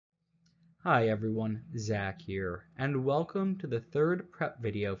Hi everyone, Zach here, and welcome to the third prep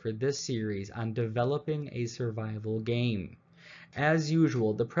video for this series on developing a survival game. As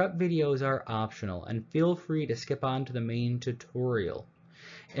usual, the prep videos are optional and feel free to skip on to the main tutorial.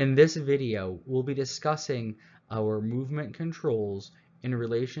 In this video, we'll be discussing our movement controls in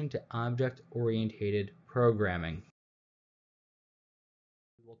relation to object-oriented programming.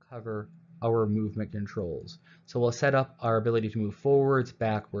 We'll cover our movement controls. So we'll set up our ability to move forwards,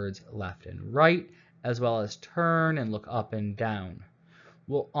 backwards, left and right, as well as turn and look up and down.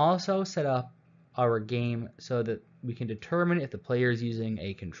 We'll also set up our game so that we can determine if the player is using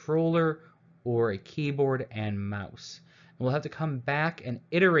a controller or a keyboard and mouse. And we'll have to come back and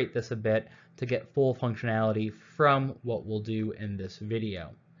iterate this a bit to get full functionality from what we'll do in this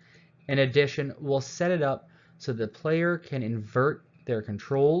video. In addition, we'll set it up so the player can invert their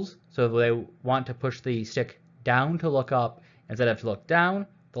controls. So if they want to push the stick down to look up instead of to look down,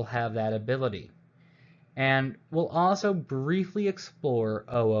 they'll have that ability. And we'll also briefly explore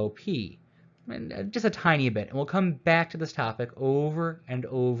OOP, just a tiny bit, and we'll come back to this topic over and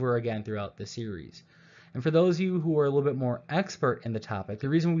over again throughout the series. And for those of you who are a little bit more expert in the topic, the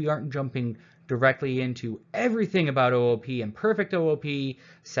reason we aren't jumping directly into everything about OOP and perfect OOP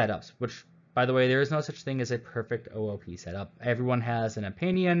setups, which, by the way, there is no such thing as a perfect OOP setup. Everyone has an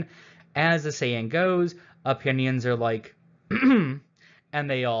opinion. As the saying goes, opinions are like, and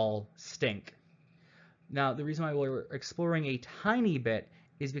they all stink. Now, the reason why we're exploring a tiny bit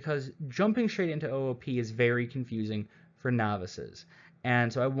is because jumping straight into OOP is very confusing for novices.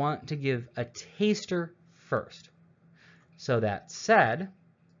 And so I want to give a taster first. So that said,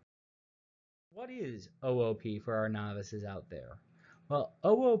 what is OOP for our novices out there? Well,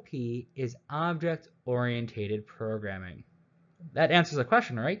 OOP is object-oriented programming. That answers the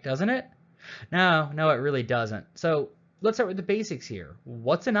question, right? Doesn't it? No, it really doesn't. So let's start with the basics here.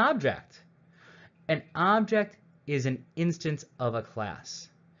 What's an object? An object is an instance of a class,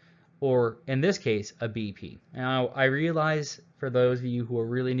 or in this case, a BP. Now, I realize for those of you who are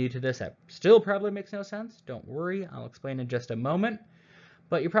really new to this, that still probably makes no sense. Don't worry, I'll explain in just a moment.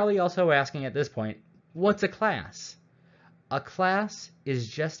 But you're probably also asking at this point, what's a class? A class is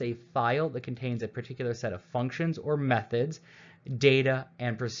just a file that contains a particular set of functions or methods, data,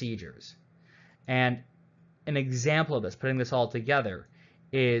 and procedures. And an example of this, putting this all together,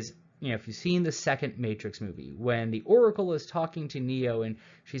 is, if you've seen the second Matrix movie, when the Oracle is talking to Neo and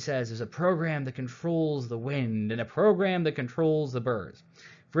she says there's a program that controls the wind and a program that controls the birds.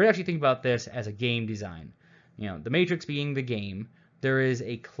 If we're actually thinking about this as a game design, the Matrix being the game, there is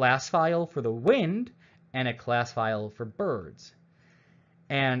a class file for the wind and a class file for birds.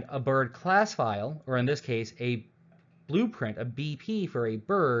 And a bird class file, or in this case, a blueprint, a BP for a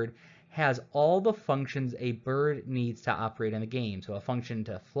bird, has all the functions a bird needs to operate in the game. So a function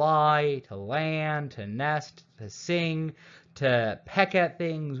to fly, to land, to nest, to sing, to peck at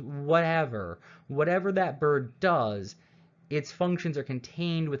things, whatever. Whatever that bird does, its functions are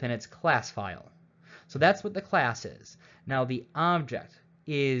contained within its class file. So that's what the class is. Now the object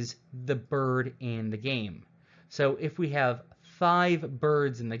is the bird in the game. So if we have 5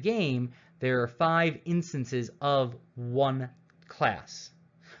 birds in the game, there are 5 instances of one class.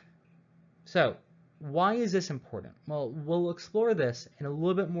 So why is this important? Well, we'll explore this in a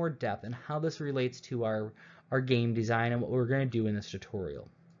little bit more depth and how this relates to our game design and what we're going to do in this tutorial.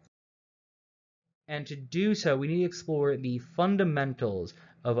 And to do so, we need to explore the fundamentals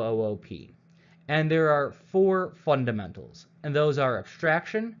of OOP. And there are 4 fundamentals, and those are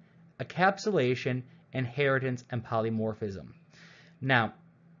abstraction, encapsulation, inheritance, and polymorphism. Now,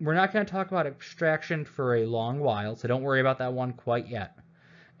 we're not going to talk about abstraction for a long while, so don't worry about that one quite yet.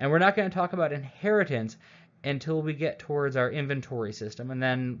 And we're not going to talk about inheritance until we get towards our inventory system, and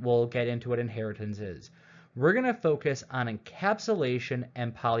then we'll get into what inheritance is. We're going to focus on encapsulation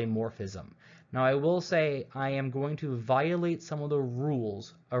and polymorphism. Now, I will say I am going to violate some of the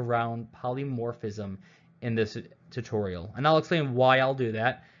rules around polymorphism in this tutorial, and I'll explain why I'll do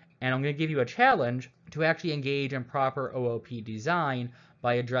that, and I'm going to give you a challenge to actually engage in proper OOP design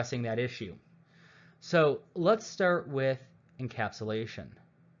by addressing that issue. So let's start with encapsulation.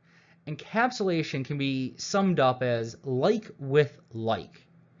 Encapsulation can be summed up as like with like.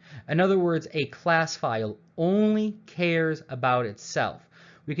 In other words, a class file only cares about itself.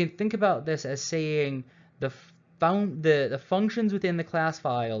 We can think about this as saying the functions within the class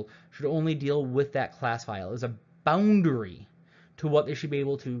file should only deal with that class file. There's a boundary to what they should be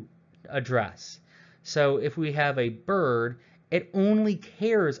able to address. So if we have a bird, it only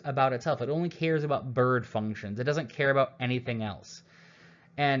cares about itself. It only cares about bird functions. It doesn't care about anything else.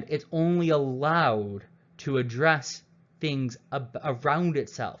 And it's only allowed to address things around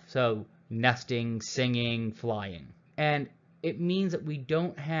itself. So nesting, singing, flying. And it means that we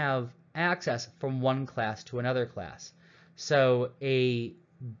don't have access from one class to another class. So a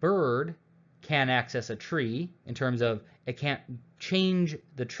bird can access a tree in terms of it can't change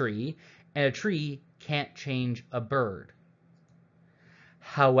the tree, and a tree can't change a bird.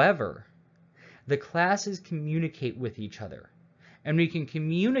 However, the classes communicate with each other, and we can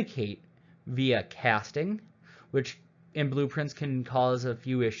communicate via casting, which in blueprints can cause a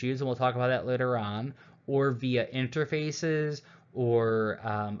few issues, and we'll talk about that later on, or via interfaces, or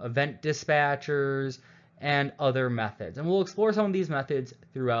event dispatchers, and other methods. And we'll explore some of these methods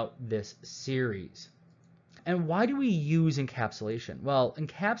throughout this series. And why do we use encapsulation? Well,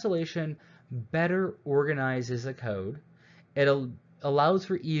 encapsulation better organizes the code. It allows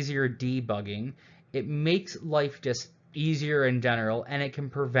for easier debugging. It makes life just easier in general, and it can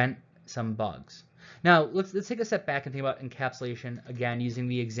prevent some bugs. Now, let's take a step back and think about encapsulation, again, using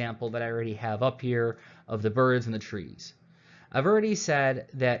the example that I already have up here of the birds and the trees. I've already said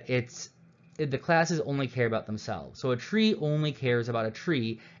that the classes only care about themselves. So a tree only cares about a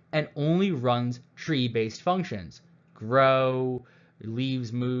tree and only runs tree-based functions. Grow,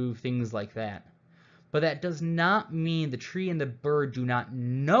 leaves move, things like that. But that does not mean the tree and the bird do not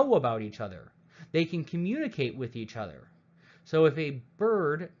know about each other. They can communicate with each other. So if a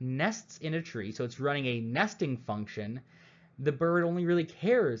bird nests in a tree, so it's running a nesting function, the bird only really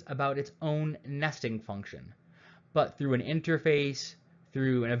cares about its own nesting function. But through an interface,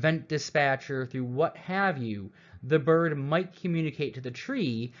 through an event dispatcher, through what have you, the bird might communicate to the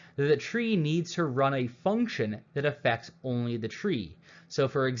tree that the tree needs to run a function that affects only the tree. So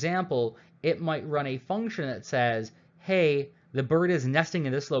for example, it might run a function that says, hey, the bird is nesting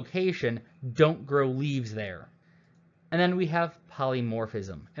in this location, don't grow leaves there. And then we have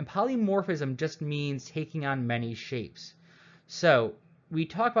polymorphism. And polymorphism just means taking on many shapes. So we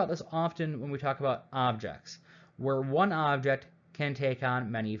talk about this often when we talk about objects, where one object can take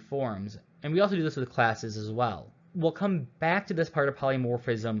on many forms. And we also do this with classes as well. We'll come back to this part of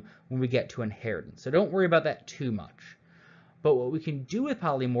polymorphism when we get to inheritance, so don't worry about that too much. But what we can do with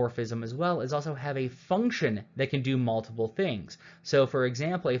polymorphism as well is also have a function that can do multiple things. So for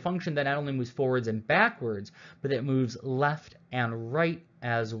example, a function that not only moves forwards and backwards, but that moves left and right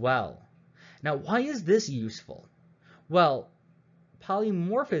as well. Now, why is this useful? Well,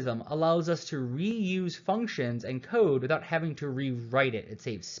 polymorphism allows us to reuse functions and code without having to rewrite it. It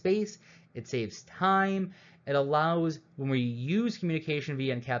saves space, it saves time, it allows, when we use communication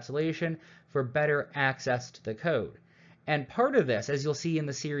via encapsulation, for better access to the code. And part of this, as you'll see in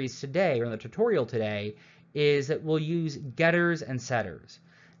the series today, or in the tutorial today, is that we'll use getters and setters.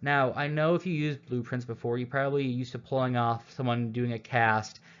 Now, I know if you used blueprints before, you probably used to pulling off someone doing a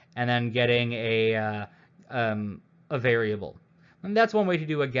cast and then getting a variable. And that's one way to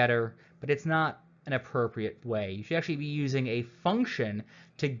do a getter, but it's not an appropriate way. You should actually be using a function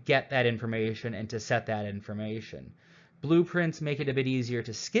to get that information and to set that information. Blueprints make it a bit easier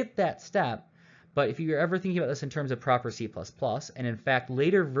to skip that step, but if you're ever thinking about this in terms of proper C++, and in fact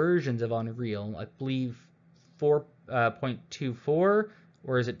later versions of Unreal, I believe 4.24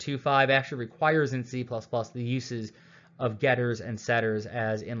 or is it 2.5 actually requires in C++ the uses of getters and setters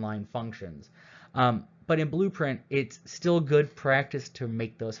as inline functions. But in Blueprint, it's still good practice to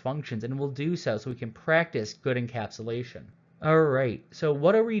make those functions, and we'll do so we can practice good encapsulation. All right, so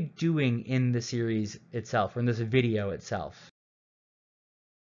what are we doing in the series itself, or in this video itself?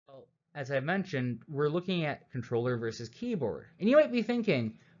 Well, as I mentioned, we're looking at controller versus keyboard. And you might be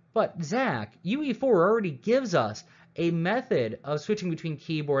thinking, but Zach, UE4 already gives us a method of switching between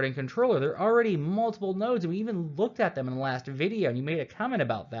keyboard and controller. There are already multiple nodes, and we even looked at them in the last video, and you made a comment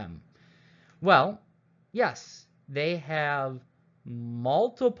about them. Well, yes, they have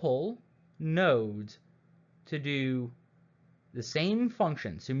multiple nodes to do the same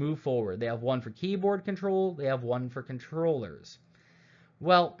functions to move forward. They have one for keyboard control, they have one for controllers.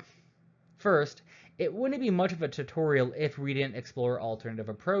 Well, first, it wouldn't be much of a tutorial if we didn't explore alternative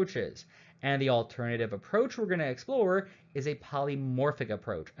approaches. And the alternative approach we're going to explore is a polymorphic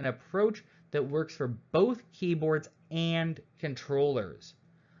approach, an approach that works for both keyboards and controllers.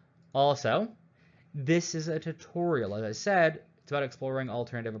 Also, this is a tutorial. As I said, it's about exploring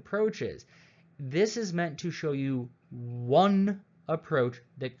alternative approaches. This is meant to show you one approach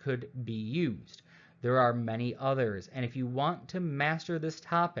that could be used. There are many others, and if you want to master this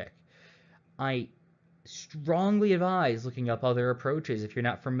topic, I strongly advise looking up other approaches if you're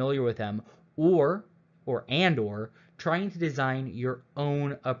not familiar with them, or trying to design your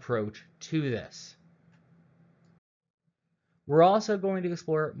own approach to this. We're also going to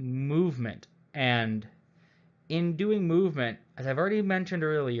explore movement, and in doing movement, as I've already mentioned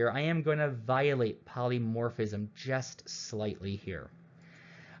earlier, I am going to violate polymorphism just slightly here.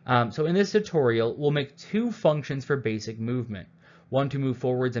 So in this tutorial, we'll make two functions for basic movement. One to move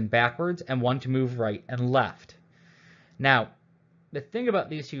forwards and backwards, and one to move right and left. Now, the thing about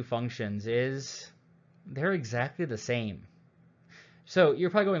these two functions is they're exactly the same. So you're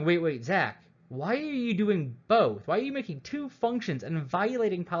probably going, wait, Zach, why are you doing both? Why are you making two functions and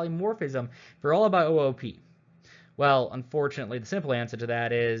violating polymorphism if we're all about OOP? Well, unfortunately, the simple answer to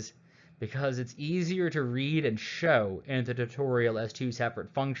that is because it's easier to read and show in the tutorial as two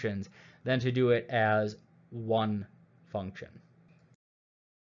separate functions than to do it as one function.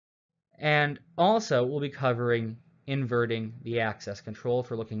 And also, we'll be covering inverting the access control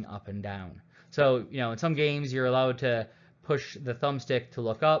for looking up and down. So, in some games, you're allowed to push the thumbstick to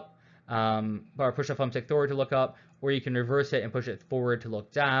look up, or push the thumbstick forward to look up, or you can reverse it and push it forward to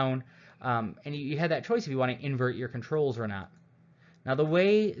look down. And you have that choice if you want to invert your controls or not. Now, the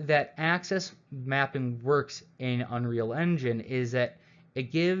way that access mapping works in Unreal Engine is that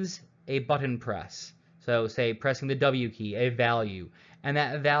it gives a button press. So, say, pressing the W key, a value. And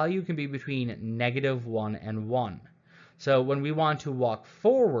that value can be between -1 and 1. So when we want to walk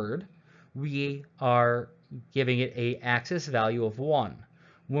forward, we are giving it an access value of 1.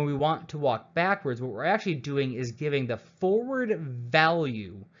 When we want to walk backwards, what we're actually doing is giving the forward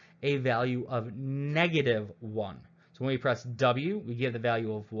value a value of -1. So when we press W, we give the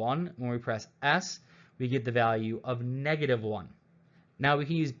value of 1. When we press S, we give the value of -1. Now we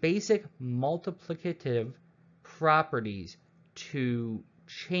can use basic multiplicative properties to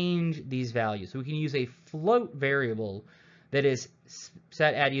change these values. So we can use a float variable that is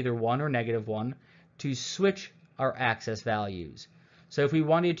set at either 1 or -1 to switch our access values. So if we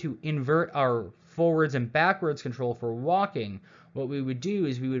wanted to invert our forwards and backwards control for walking, what we would do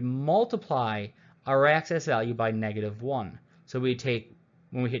is we would multiply our access value by -1. So we take,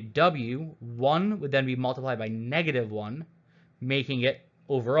 when we hit W, 1 would then be multiplied by -1, making it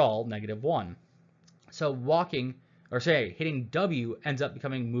overall -1. So hitting W ends up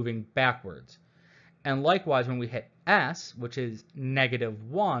becoming moving backwards. And likewise, when we hit S, which is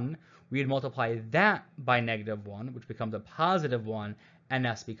 -1, we'd multiply that by -1, which becomes a +1, and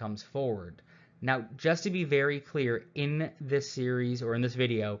S becomes forward. Now, just to be very clear, in this series or in this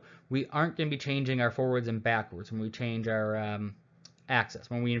video, we aren't going to be changing our forwards and backwards when we change our axis,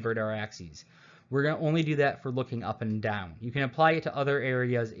 when we invert our axes. We're going to only do that for looking up and down. You can apply it to other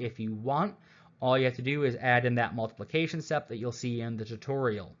areas if you want. All you have to do is add in that multiplication step that you'll see in the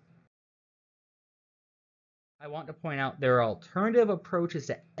tutorial. I want to point out there are alternative approaches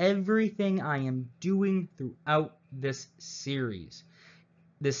to everything I am doing throughout this series.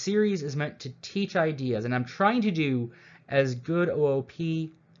 This series is meant to teach ideas, and I'm trying to do as good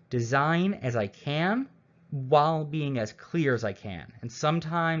OOP design as I can while being as clear as I can. And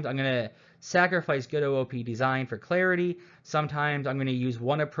sometimes I'm going to sacrifice good OOP design for clarity. Sometimes I'm going to use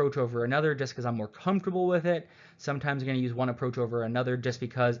one approach over another just because I'm more comfortable with it. Sometimes I'm going to use one approach over another just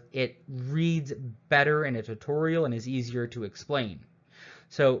because it reads better in a tutorial and is easier to explain.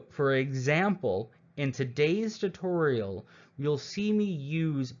 So, for example, in today's tutorial, you'll see me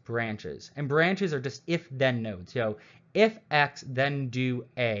use branches. And branches are just if-then nodes. So, if X, then do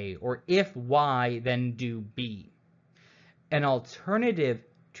A, or if Y, then do B. An alternative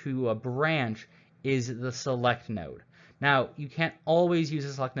to a branch is the select node. Now, you can't always use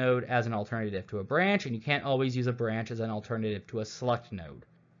a select node as an alternative to a branch, and you can't always use a branch as an alternative to a select node.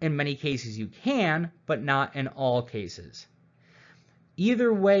 In many cases you can, but not in all cases.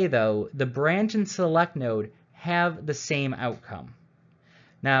 Either way, though, the branch and select node have the same outcome.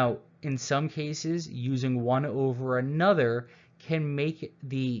 Now, in some cases, using one over another can make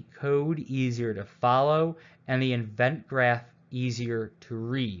the code easier to follow and the event graph easier to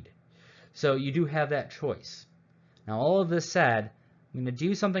read. So you do have that choice. Now, all of this said, I'm going to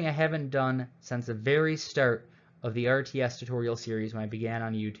do something I haven't done since the very start of the RTS tutorial series when I began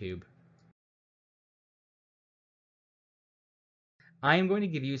on YouTube. I am going to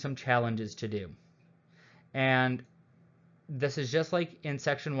give you some challenges to do. And this is just like in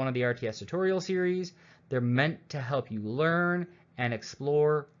section 1 of the RTS tutorial series. They're meant to help you learn and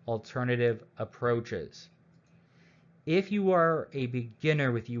explore alternative approaches. If you are a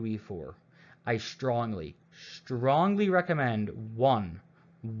beginner with UE4, I strongly recommend 1,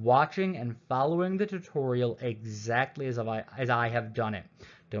 watching and following the tutorial exactly as I have done it.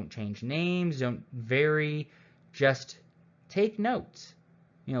 Don't change names, don't vary, just take notes.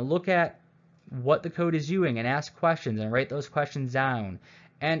 Look at what the code is doing and ask questions and write those questions down.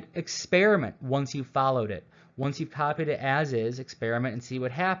 And experiment once you've followed it. Once you've copied it as is, experiment and see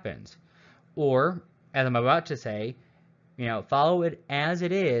what happens. Or as I'm about to say, follow it as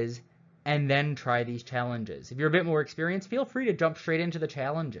it is, and then try these challenges. If you're a bit more experienced, feel free to jump straight into the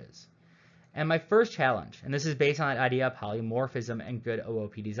challenges. And my first challenge, and this is based on that idea of polymorphism and good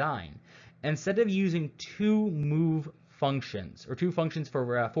OOP design, instead of using two move functions, or two functions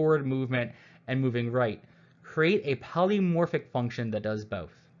for forward movement and moving right, create a polymorphic function that does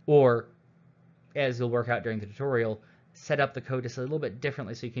both. Or, as you'll work out during the tutorial, set up the code just a little bit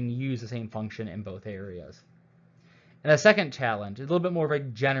differently so you can use the same function in both areas. And the second challenge, a little bit more of a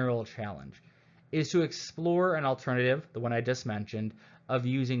general challenge, is to explore an alternative, the one I just mentioned, of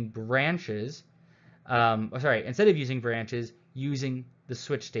using branches, instead of using branches, using the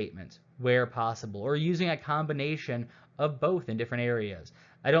switch statements where possible, or using a combination of both in different areas.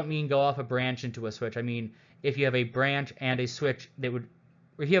 I don't mean go off a branch into a switch. I mean, if you have a branch and a switch, or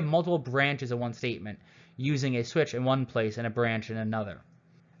if you have multiple branches in one statement, using a switch in one place and a branch in another.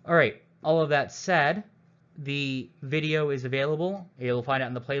 All right, all of that said, the video is available. You'll find it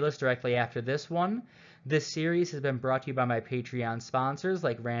in the playlist directly after this one. This series has been brought to you by my Patreon sponsors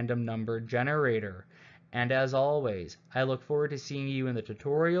like Random Number Generator. And as always, I look forward to seeing you in the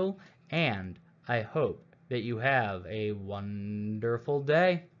tutorial, and I hope that you have a wonderful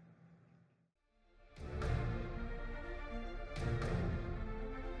day.